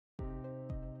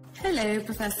Hello,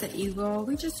 Professor Igor.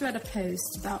 We just read a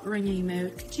post about ringing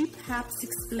mode. Could you perhaps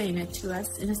explain it to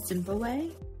us in a simple way?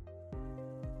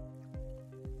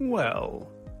 Well,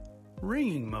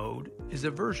 ringing mode is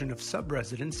a version of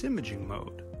subresonance imaging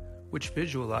mode, which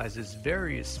visualizes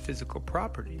various physical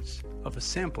properties of a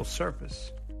sample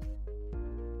surface.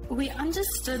 We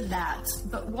understood that,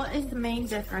 but what is the main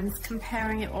difference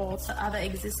comparing it all to other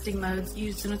existing modes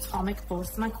used in atomic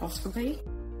force microscopy?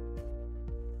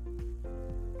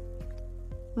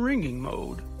 Ringing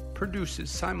mode produces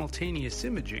simultaneous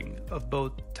imaging of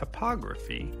both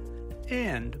topography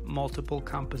and multiple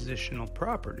compositional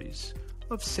properties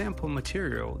of sample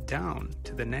material down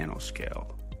to the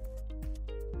nanoscale.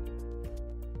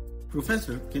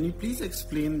 Professor, can you please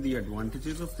explain the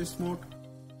advantages of this mode?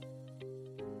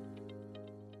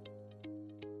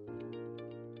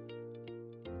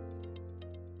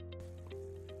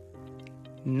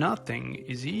 Nothing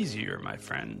is easier, my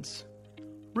friends.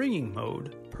 Ringing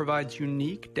mode provides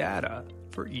unique data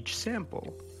for each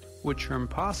sample, which are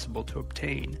impossible to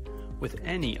obtain with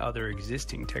any other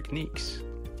existing techniques.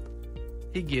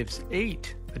 It gives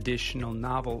 8 additional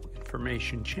novel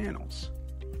information channels.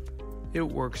 It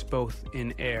works both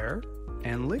in air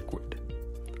and liquid.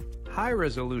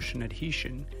 High-resolution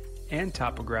adhesion and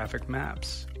topographic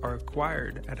maps are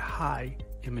acquired at high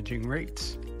imaging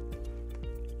rates.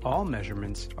 All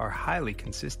measurements are highly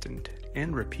consistent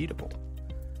and repeatable.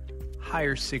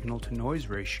 Higher signal-to-noise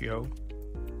ratio,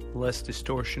 less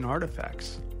distortion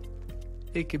artifacts.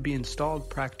 It could be installed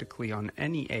practically on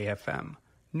any AFM,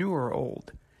 new or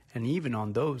old, and even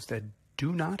on those that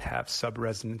do not have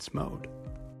subresonance mode.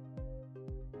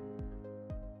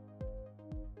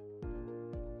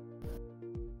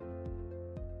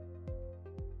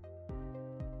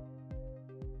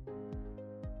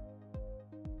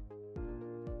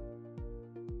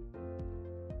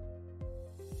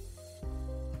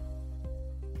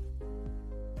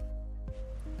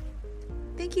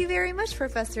 Thank you very much,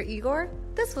 Professor Igor.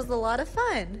 This was a lot of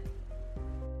fun.